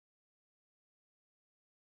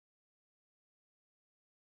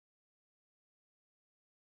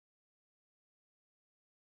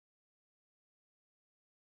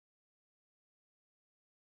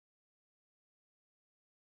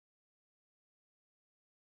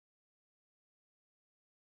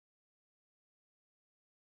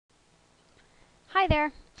Hi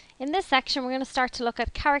there. In this section we're going to start to look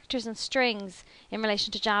at characters and strings in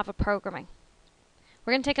relation to Java programming.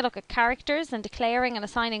 We're going to take a look at characters and declaring and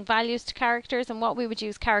assigning values to characters and what we would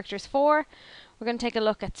use characters for. We're going to take a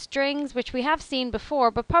look at strings, which we have seen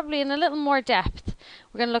before but probably in a little more depth.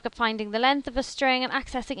 We're going to look at finding the length of a string and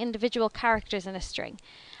accessing individual characters in a string.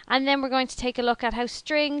 And then we're going to take a look at how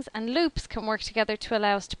strings and loops can work together to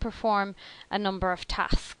allow us to perform a number of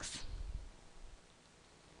tasks.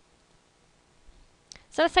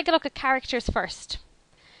 So let's take a look at characters first.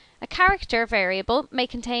 A character variable may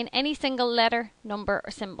contain any single letter, number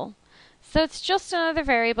or symbol. So it's just another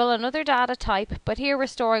variable, another data type, but here we're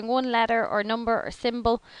storing one letter or number or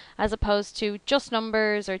symbol as opposed to just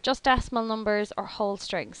numbers or just decimal numbers or whole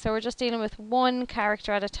strings. So we're just dealing with one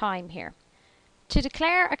character at a time here. To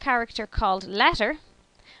declare a character called letter,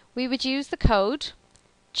 we would use the code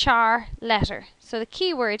char letter. So the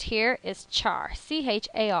keyword here is char,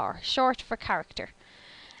 C-H-A-R, short for character.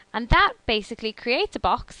 And that basically creates a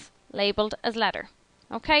box labelled as letter.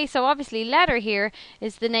 Okay, so obviously letter here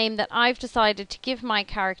is the name that I've decided to give my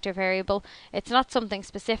character variable. It's not something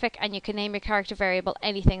specific and you can name your character variable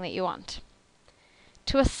anything that you want.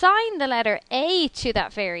 To assign the letter A to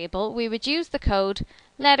that variable, we would use the code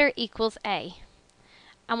letter equals A.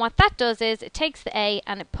 And what that does is it takes the A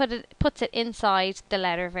and it puts it inside the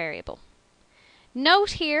letter variable.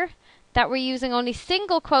 Note here that we're using only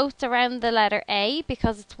single quotes around the letter A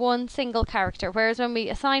because it's one single character, whereas when we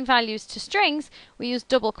assign values to strings, we use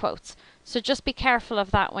double quotes. So just be careful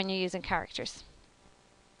of that when you're using characters.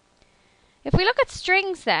 If we look at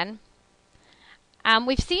strings then,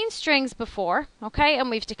 we've seen strings before, okay, and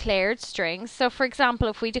we've declared strings. So for example,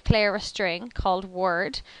 if we declare a string called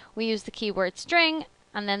word, we use the keyword string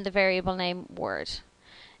and then the variable name word.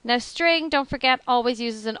 Now string, don't forget, always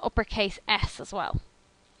uses an uppercase S as well.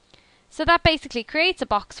 So that basically creates a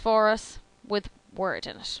box for us with word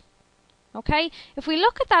in it. Okay, if we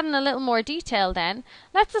look at that in a little more detail then,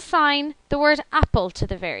 let's assign the word apple to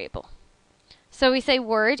the variable. So we say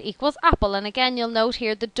word equals apple, and again you'll note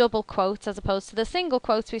here the double quotes as opposed to the single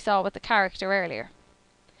quotes we saw with the character earlier.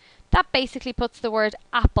 That basically puts the word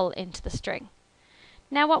apple into the string.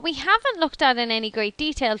 Now what we haven't looked at in any great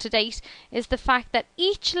detail to date is the fact that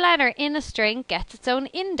each letter in a string gets its own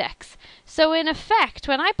index. So in effect,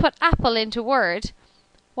 when I put apple into word,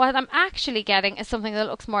 what I'm actually getting is something that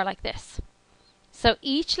looks more like this. So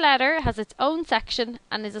each letter has its own section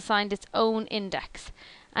and is assigned its own index.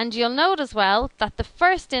 And you'll note as well that the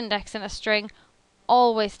first index in a string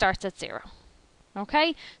always starts at 0.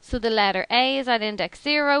 Okay, so the letter A is at index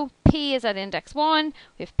 0, P is at index 1,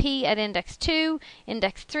 we have P at index 2,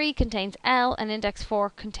 index 3 contains L, and index 4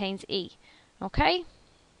 contains E. Okay?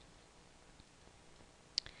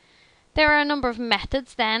 There are a number of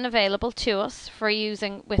methods then available to us for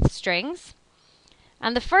using with strings.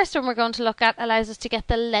 And the first one we're going to look at allows us to get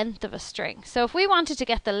the length of a string. So if we wanted to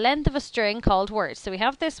get the length of a string called word, so we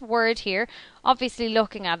have this word here, obviously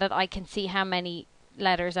looking at it I can see how many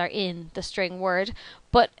letters are in the string word,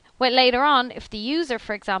 but later on if the user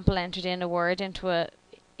for example entered in a word into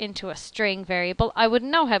a string variable, I wouldn't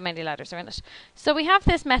know how many letters are in it. So we have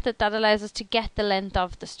this method that allows us to get the length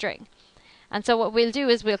of the string. And so what we'll do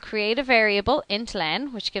is we'll create a variable int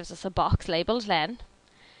len, which gives us a box labelled len,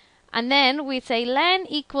 and then we'd say len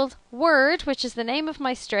equals word, which is the name of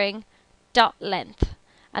my string, dot length.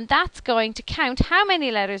 And that's going to count how many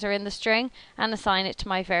letters are in the string and assign it to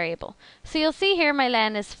my variable. So you'll see here my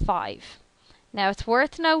len is 5. Now it's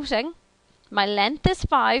worth noting my length is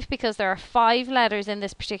 5 because there are 5 letters in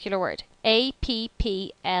this particular word.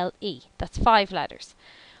 A-P-P-L-E. That's 5 letters.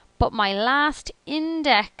 But my last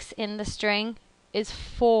index in the string is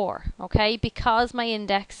 4, okay, because my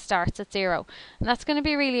index starts at 0. And that's going to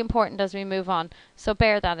be really important as we move on, so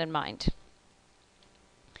bear that in mind.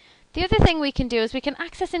 The other thing we can do is we can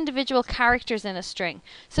access individual characters in a string.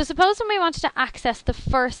 So suppose when we wanted to access the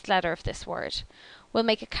first letter of this word, we'll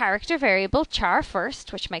make a character variable char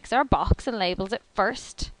first, which makes our box and labels it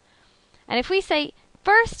first. And if we say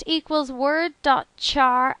first equals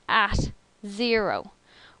word.char at 0,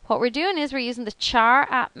 what we're doing is we're using the char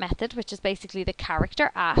at method, which is basically the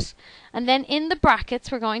character at, and then in the brackets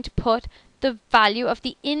we're going to put the value of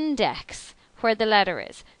the index where the letter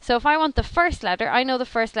is. So if I want the first letter, I know the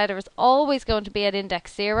first letter is always going to be at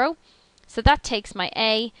index 0. So that takes my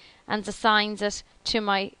A and assigns it to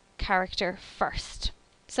my character first.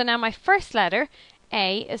 So now my first letter,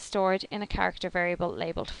 A, is stored in a character variable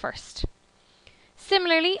labelled first.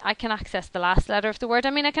 Similarly, I can access the last letter of the word.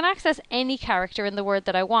 I mean, I can access any character in the word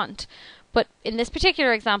that I want. But in this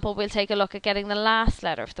particular example, we'll take a look at getting the last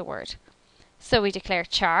letter of the word. So we declare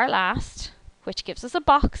char last, which gives us a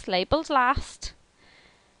box labelled last.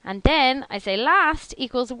 And then I say last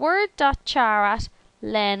equals word.char@,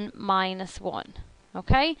 len minus 1.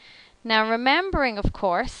 Okay? Now remembering, of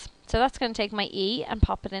course, so that's going to take my E and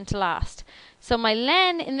pop it into last. So my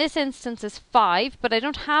len in this instance is 5, but I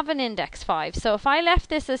don't have an index 5. So if I left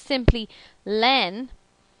this as simply len,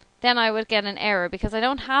 then I would get an error because I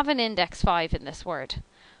don't have an index 5 in this word.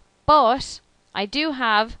 But I do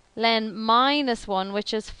have len minus 1,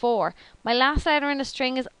 which is 4. My last letter in a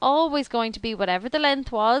string is always going to be whatever the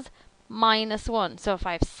length was, minus 1. So if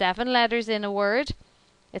I have 7 letters in a word,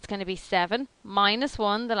 it's going to be 7 minus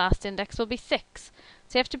 1, the last index will be 6.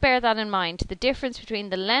 So you have to bear that in mind, the difference between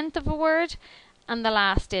the length of a word and the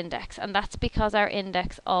last index. And that's because our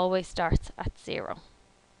index always starts at 0.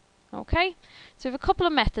 Okay, so we have a couple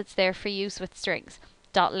of methods there for use with strings.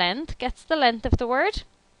 .length gets the length of the word.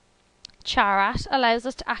 Char@ allows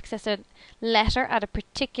us to access a letter at a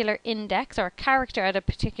particular index or a character at a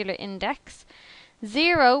particular index.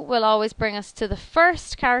 0 will always bring us to the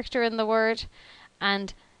first character in the word,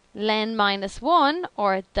 and len minus 1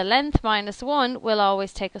 or the length minus 1 will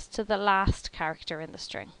always take us to the last character in the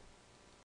string.